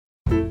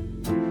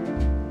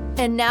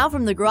And now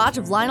from the garage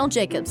of Lionel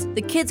Jacobs,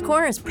 the Kids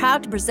Corner is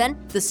proud to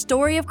present The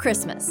Story of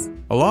Christmas.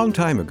 A long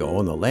time ago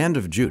in the land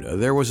of Judah,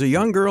 there was a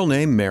young girl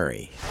named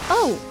Mary.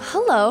 Oh,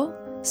 hello.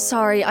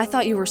 Sorry, I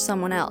thought you were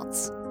someone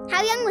else.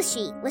 How young was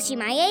she? Was she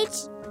my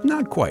age?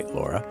 Not quite,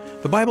 Laura.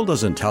 The Bible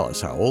doesn't tell us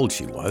how old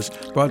she was,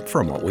 but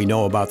from what we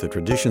know about the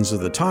traditions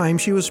of the time,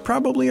 she was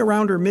probably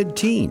around her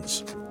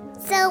mid-teens.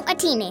 So, a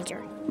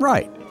teenager.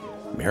 Right.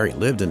 Mary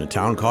lived in a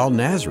town called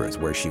Nazareth,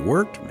 where she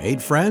worked,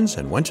 made friends,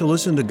 and went to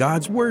listen to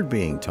God's word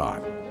being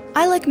taught.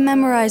 I like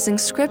memorizing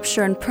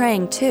scripture and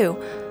praying too.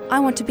 I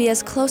want to be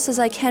as close as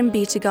I can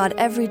be to God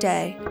every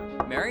day.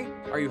 Mary,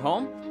 are you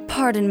home?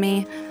 Pardon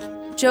me.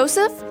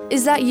 Joseph,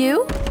 is that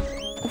you?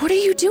 What are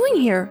you doing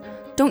here?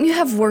 Don't you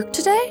have work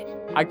today?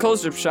 I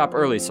closed up shop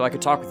early so I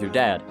could talk with your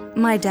dad.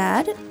 My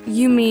dad?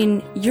 You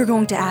mean you're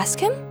going to ask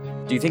him?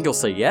 Do you think he'll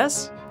say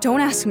yes? Don't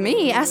ask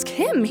me, ask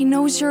him. He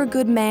knows you're a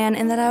good man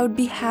and that I would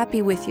be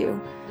happy with you.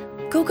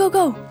 Go, go,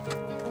 go.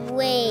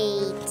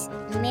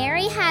 Wait,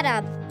 Mary had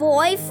a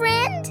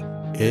boyfriend?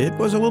 It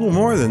was a little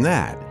more than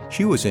that.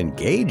 She was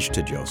engaged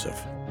to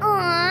Joseph.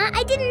 Aw,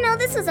 I didn't know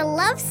this was a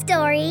love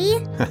story.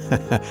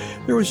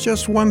 There was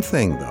just one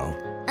thing, though.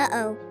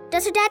 Uh-oh.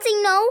 Does her dad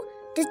say no?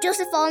 Does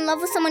Joseph fall in love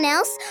with someone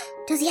else?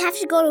 Does he have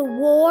to go to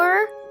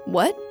war?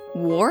 What?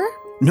 War?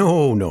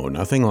 No,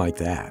 nothing like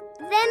that.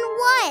 Then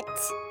what?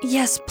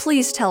 Yes,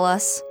 please tell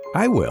us.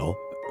 I will,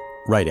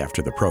 right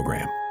after the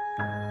program.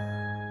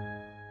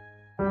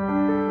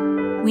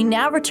 We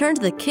now return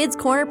to the Kids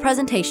Corner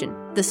presentation,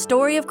 The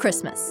Story of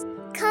Christmas.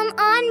 Come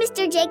on,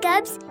 Mr.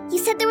 Jacobs. You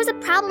said there was a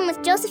problem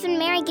with Joseph and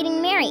Mary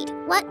getting married.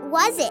 What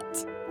was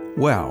it?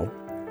 Well,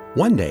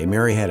 one day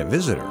Mary had a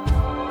visitor.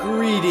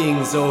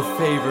 Greetings, O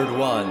favored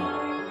one.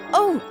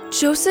 Oh,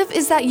 Joseph,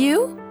 is that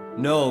you?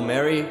 No,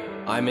 Mary,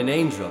 I'm an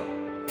angel.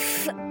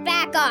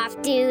 Back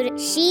off, dude.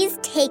 She's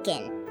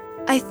taken.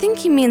 I think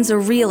he means a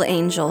real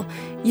angel.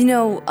 You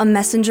know, a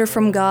messenger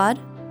from God.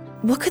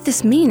 What could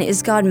this mean?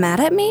 Is God mad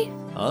at me?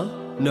 Huh?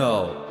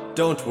 No,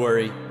 don't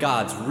worry.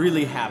 God's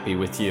really happy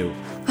with you.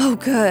 Oh,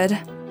 good.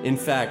 In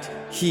fact,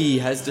 He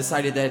has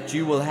decided that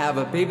you will have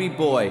a baby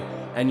boy,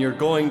 and you're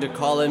going to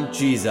call him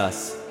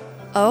Jesus.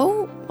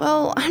 Oh,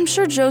 well, I'm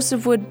sure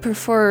Joseph would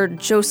prefer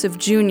Joseph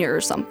Jr.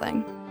 or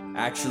something.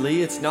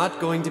 Actually, it's not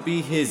going to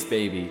be his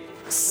baby.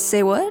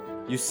 Say what?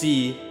 You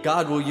see,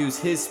 God will use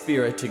His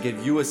Spirit to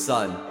give you a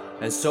son,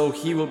 and so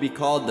he will be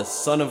called the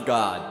Son of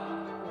God.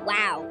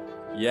 Wow.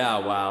 Yeah,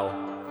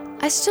 wow.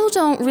 I still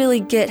don't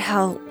really get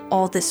how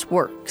all this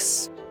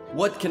works.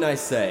 What can I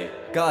say?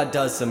 God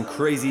does some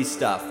crazy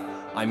stuff.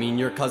 I mean,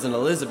 your cousin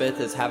Elizabeth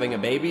is having a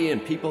baby,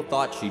 and people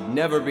thought she'd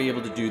never be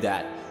able to do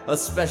that,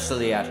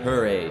 especially at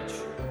her age.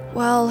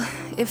 Well,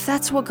 if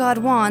that's what God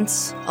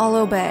wants, I'll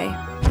obey.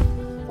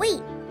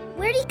 Wait,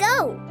 where'd he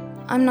go?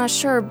 I'm not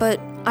sure, but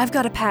I've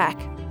got to pack.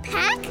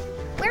 Pack?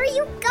 Where are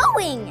you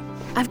going?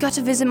 I've got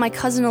to visit my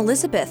cousin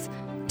Elizabeth.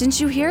 Didn't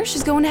you hear?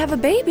 She's going to have a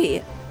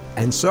baby.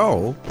 And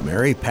so,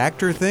 Mary packed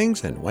her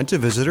things and went to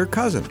visit her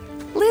cousin.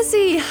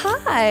 Lizzie,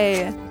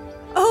 hi.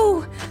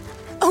 Oh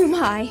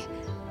my.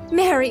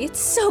 Mary, it's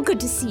so good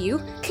to see you.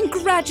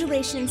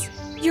 Congratulations.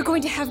 You're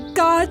going to have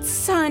God's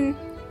son.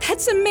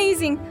 That's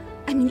amazing.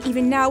 I mean,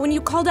 even now when you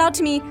called out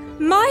to me,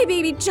 my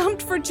baby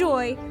jumped for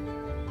joy.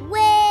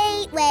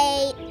 Wait.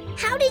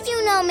 How did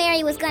you know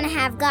Mary was gonna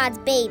have God's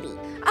baby?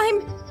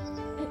 I'm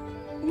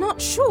not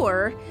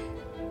sure.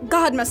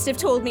 God must have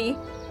told me.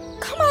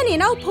 Come on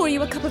in, I'll pour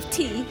you a cup of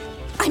tea.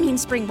 I mean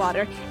spring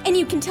water, and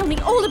you can tell me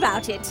all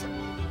about it.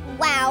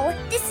 Wow,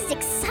 this is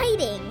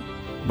exciting.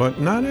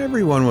 But not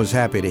everyone was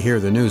happy to hear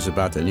the news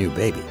about the new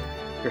baby.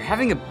 You're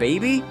having a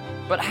baby?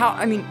 But how?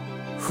 I mean,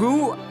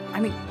 who? I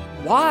mean,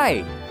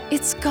 why?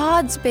 It's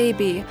God's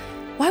baby.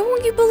 Why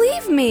won't you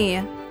believe me?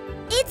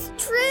 It's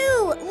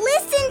true.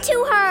 Listen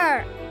to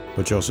her.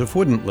 But Joseph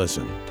wouldn't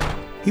listen.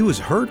 He was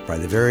hurt by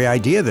the very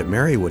idea that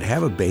Mary would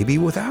have a baby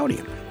without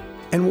him.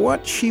 And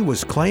what she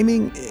was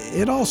claiming,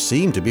 it all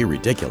seemed to be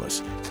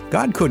ridiculous.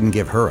 God couldn't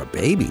give her a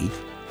baby,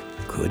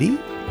 could he?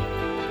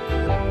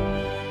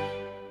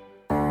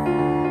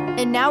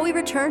 And now we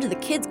return to the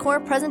Kids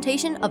Corner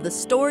presentation of The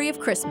Story of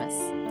Christmas.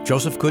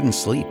 Joseph couldn't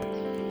sleep.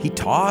 He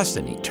tossed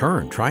and he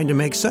turned, trying to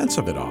make sense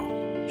of it all.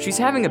 She's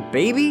having a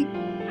baby?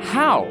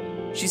 How?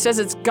 She says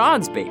it's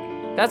God's baby.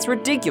 That's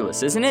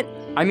ridiculous, isn't it?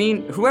 I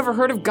mean, whoever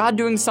heard of God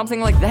doing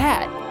something like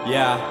that?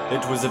 Yeah,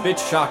 it was a bit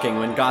shocking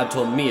when God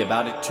told me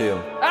about it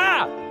too.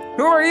 Ah!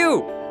 Who are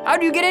you?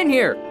 How'd you get in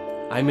here?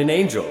 I'm an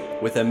angel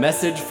with a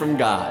message from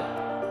God.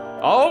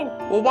 Oh?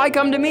 Well, why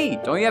come to me?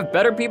 Don't you have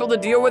better people to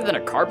deal with than a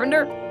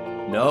carpenter?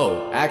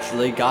 No,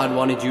 actually, God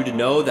wanted you to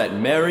know that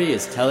Mary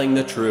is telling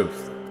the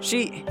truth.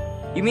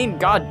 You mean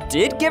God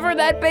did give her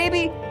that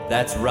baby?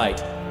 That's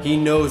right. He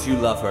knows you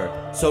love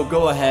her, so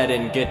go ahead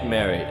and get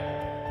married.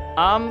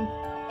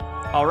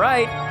 All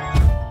right.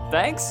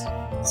 Thanks.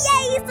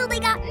 Yay, so they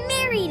got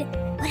married.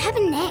 What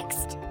happened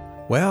next?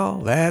 Well,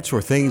 that's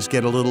where things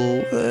get a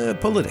little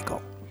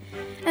political.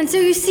 And so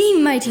you see,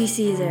 mighty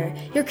Caesar,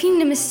 your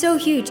kingdom is so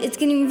huge, it's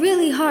getting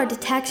really hard to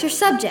tax your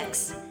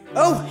subjects.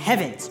 Oh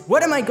heavens,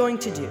 what am I going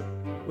to do?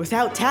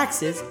 Without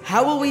taxes,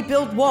 how will we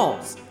build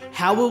walls?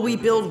 How will we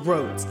build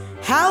roads?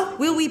 How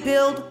will we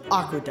build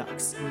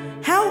aqueducts?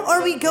 How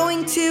are we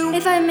going to...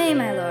 If I may,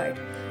 my lord,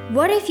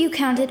 what if you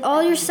counted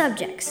all your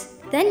subjects?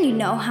 Then you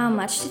know how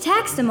much to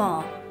tax them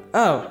all.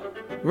 Oh,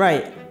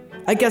 right.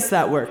 I guess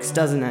that works,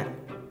 doesn't it?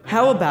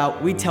 How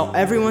about we tell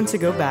everyone to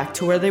go back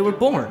to where they were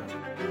born?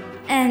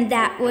 And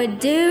that would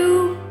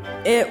do...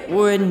 It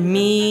would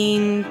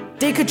mean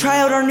they could try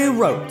out our new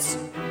roads.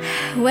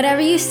 Whatever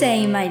you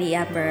say, mighty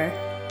emperor.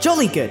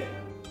 Jolly good.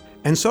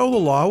 And so the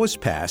law was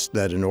passed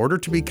that in order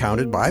to be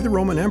counted by the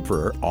Roman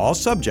emperor, all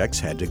subjects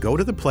had to go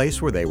to the place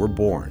where they were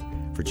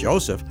born. For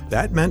Joseph,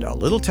 that meant a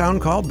little town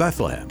called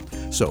Bethlehem.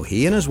 So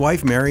he and his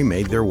wife Mary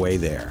made their way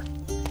there.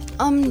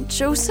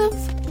 Joseph?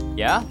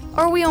 Yeah?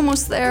 Are we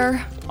almost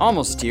there?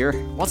 Almost here.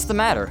 What's the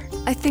matter?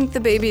 I think the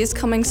baby is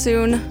coming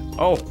soon.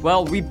 Oh,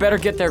 well, we better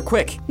get there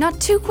quick. Not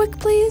too quick,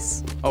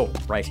 please. Oh,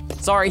 right.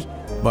 Sorry.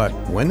 But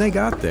when they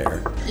got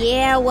there,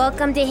 Yeah,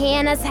 welcome to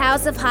Hannah's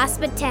House of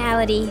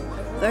Hospitality.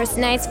 First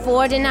night's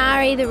 4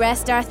 denarii, the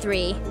rest are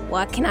 3.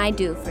 What can I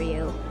do for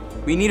you?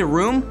 We need a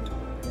room?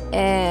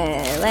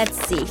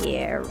 Let's see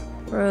here.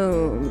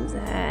 Rooms.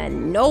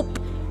 Nope.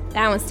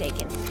 That one's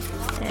taken.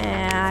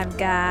 I've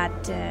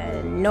got,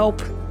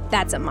 nope.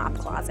 That's a mop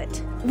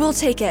closet. We'll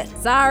take it.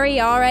 Sorry,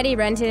 already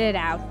rented it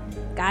out.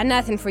 Got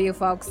nothing for you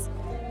folks.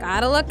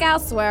 Gotta look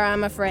elsewhere,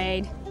 I'm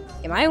afraid.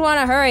 You might want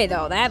to hurry,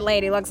 though. That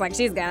lady looks like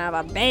she's gonna have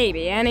a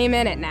baby any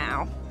minute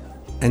now.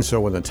 and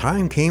so when the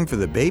time came for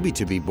the baby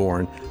to be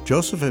born,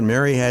 Joseph and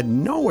Mary had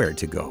nowhere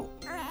to go.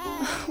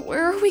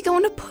 Where are we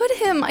going to put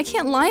him? I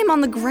can't lie him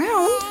on the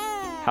ground.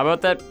 How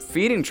about that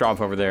feeding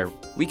trough over there?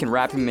 We can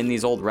wrap him in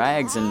these old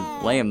rags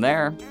and lay him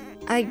there.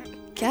 I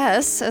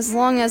guess, as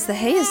long as the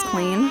hay is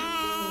clean.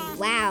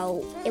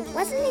 Wow, it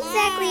wasn't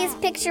exactly as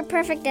picture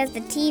perfect as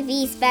the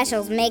TV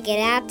specials make it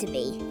out to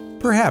be.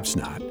 Perhaps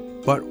not.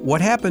 But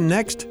what happened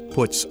next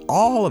puts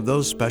all of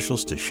those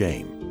specials to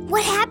shame.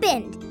 What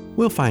happened?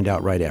 We'll find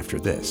out right after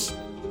this.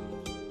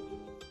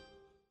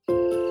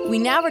 We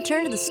now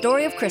return to the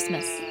story of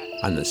Christmas.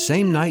 On the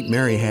same night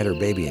Mary had her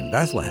baby in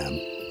Bethlehem,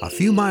 a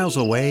few miles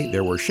away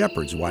there were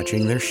shepherds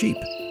watching their sheep.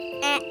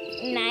 At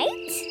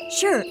night?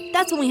 Sure,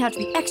 that's when we have to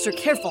be extra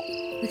careful.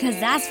 Because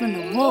that's when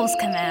the wolves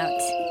come out.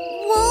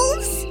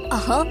 Wolves?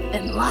 Uh-huh,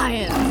 and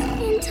lions.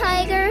 And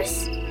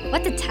tigers?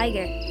 What the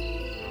tiger?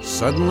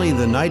 Suddenly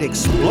the night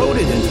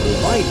exploded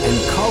into light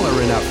and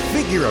color and a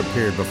figure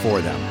appeared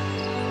before them.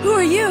 Who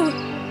are you?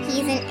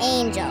 He's an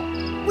angel.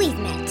 We've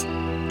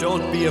met.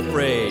 Don't be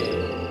afraid.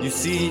 You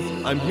see,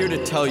 I'm here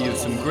to tell you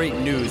some great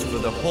news for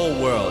the whole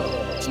world.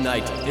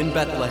 Tonight, in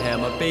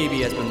Bethlehem, a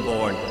baby has been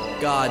born,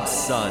 God's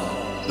son,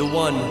 the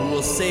one who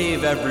will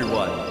save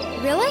everyone.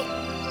 Really?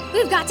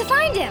 We've got to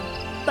find him.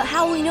 But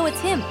how will we know it's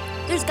him?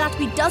 There's got to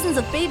be dozens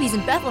of babies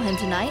in Bethlehem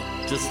tonight.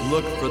 Just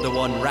look for the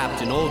one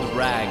wrapped in old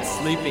rags,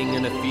 sleeping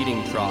in a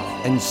feeding trough.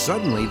 And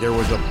suddenly there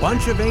was a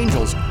bunch of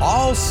angels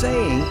all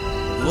saying,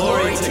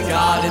 Glory to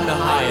God in the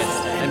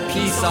highest, and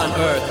peace on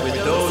earth with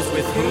those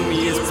with whom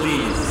he is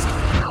pleased.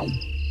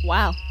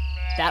 Wow,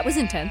 that was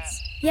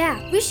intense. Yeah,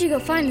 we should go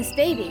find this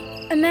baby.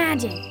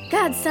 Imagine,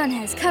 God's son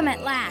has come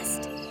at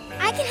last.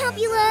 I can help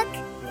you look.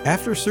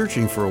 After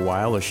searching for a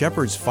while, the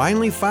shepherds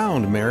finally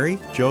found Mary,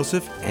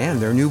 Joseph, and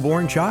their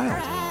newborn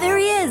child. There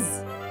he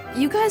is.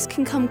 You guys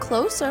can come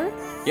closer.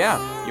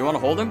 Yeah, you want to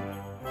hold him?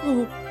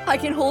 Oh, I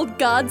can hold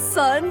God's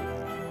son.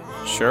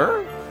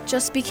 Sure.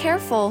 Just be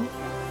careful.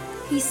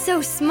 He's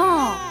so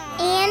small.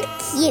 And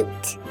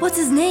cute. What's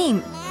his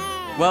name?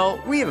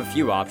 Well, we have a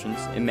few options.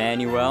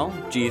 Emmanuel,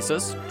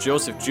 Jesus,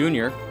 Joseph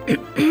Jr.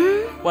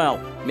 Well,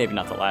 maybe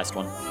not the last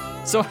one.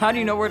 So how do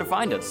you know where to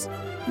find us?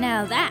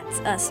 Now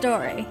that's a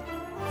story.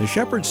 The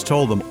shepherds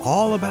told them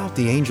all about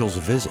the angel's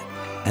visit.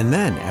 And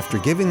then, after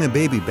giving the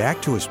baby back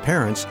to his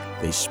parents,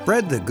 they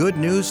spread the good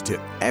news to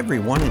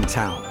everyone in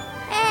town.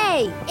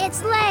 Hey,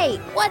 it's late.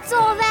 What's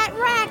all that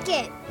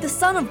racket? The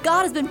Son of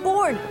God has been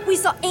born. We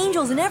saw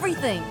angels and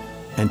everything.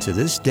 And to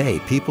this day,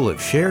 people have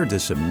shared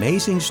this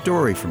amazing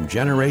story from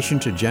generation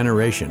to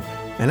generation.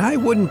 And I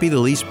wouldn't be the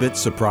least bit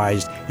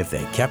surprised if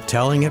they kept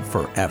telling it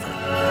forever.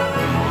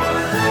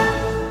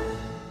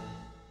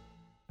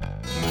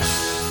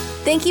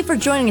 Thank you for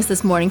joining us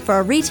this morning for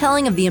our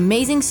retelling of the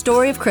amazing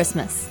story of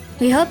Christmas.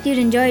 We hoped you'd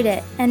enjoyed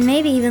it, and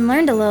maybe even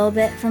learned a little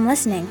bit from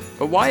listening.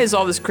 But why is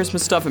all this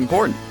Christmas stuff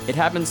important? It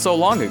happened so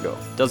long ago.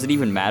 Does it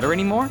even matter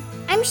anymore?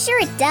 I'm sure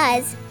it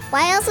does.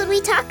 Why else would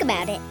we talk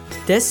about it?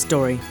 This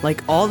story,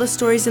 like all the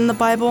stories in the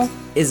Bible,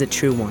 is a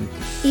true one.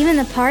 Even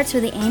the parts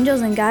with the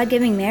angels and God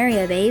giving Mary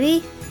a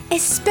baby?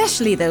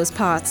 Especially those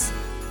parts.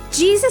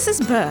 Jesus'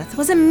 birth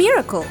was a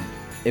miracle.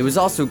 It was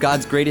also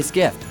God's greatest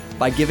gift.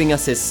 By giving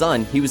us his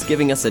son, he was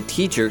giving us a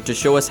teacher to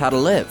show us how to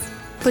live.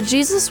 But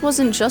Jesus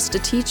wasn't just a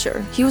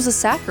teacher. He was a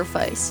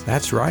sacrifice.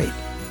 That's right.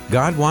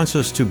 God wants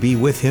us to be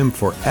with him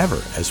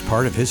forever as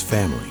part of his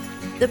family.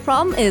 The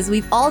problem is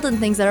we've all done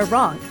things that are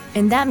wrong,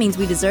 and that means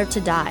we deserve to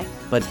die.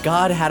 But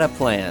God had a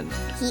plan.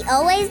 He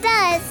always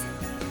does.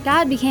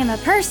 God became a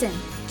person,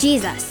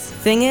 Jesus.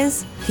 Thing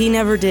is, he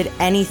never did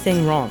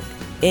anything wrong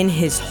in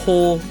his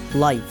whole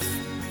life.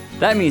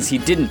 That means he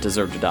didn't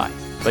deserve to die,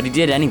 but he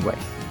did anyway.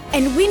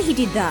 And when he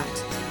did that,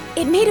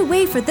 it made a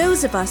way for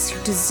those of us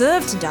who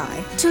deserve to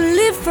die to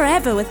live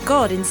forever with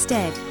God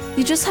instead.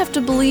 You just have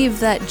to believe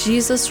that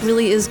Jesus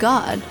really is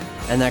God.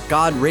 And that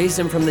God raised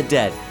him from the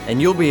dead,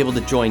 and you'll be able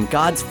to join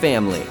God's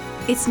family.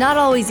 It's not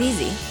always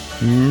easy.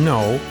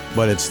 No,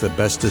 but it's the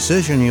best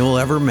decision you'll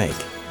ever make.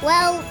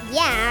 Well,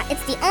 yeah,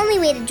 it's the only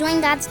way to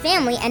join God's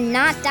family and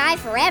not die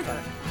forever.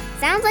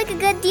 Sounds like a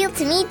good deal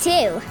to me,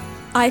 too.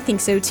 I think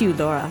so too,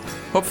 Laura.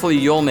 Hopefully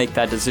you'll make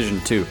that decision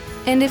too.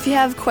 And if you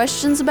have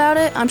questions about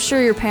it, I'm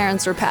sure your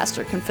parents or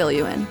pastor can fill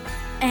you in.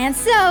 And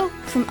so,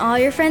 from all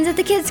your friends at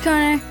the Kids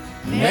Corner,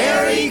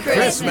 Merry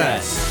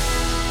Christmas!